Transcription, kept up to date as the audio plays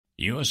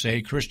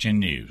USA Christian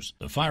News.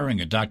 The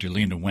firing of Dr.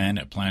 Leana Wen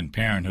at Planned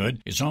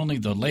Parenthood is only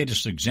the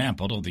latest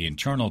example of the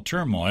internal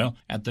turmoil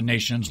at the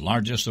nation's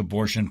largest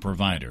abortion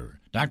provider.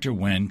 Dr.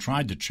 Wen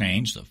tried to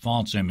change the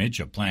false image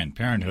of Planned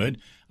Parenthood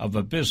of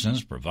a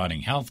business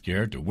providing health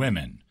care to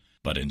women.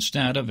 But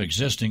instead of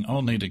existing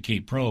only to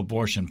keep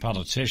pro-abortion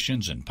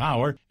politicians in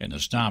power and to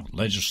stop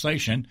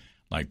legislation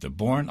like the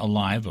Born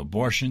Alive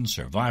Abortion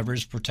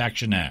Survivors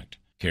Protection Act.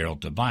 Carol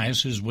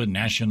Tobias is with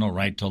National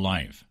Right to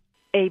Life.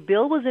 A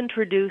bill was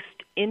introduced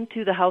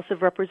into the House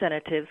of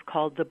Representatives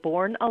called the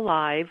Born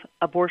Alive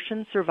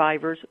Abortion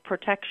Survivors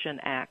Protection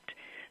Act.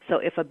 So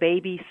if a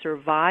baby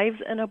survives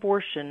an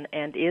abortion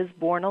and is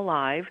born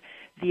alive,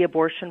 the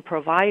abortion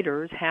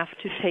providers have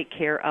to take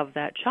care of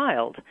that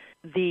child.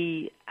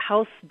 The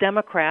House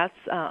Democrats,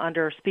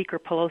 under Speaker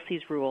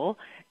Pelosi's rule,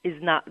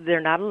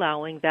 they're not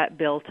allowing that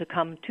bill to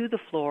come to the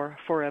floor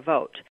for a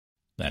vote.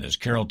 That is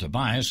Carol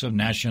Tobias of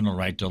National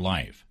Right to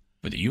Life.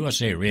 For the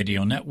USA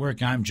Radio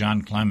Network, I'm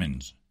John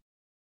Clemens.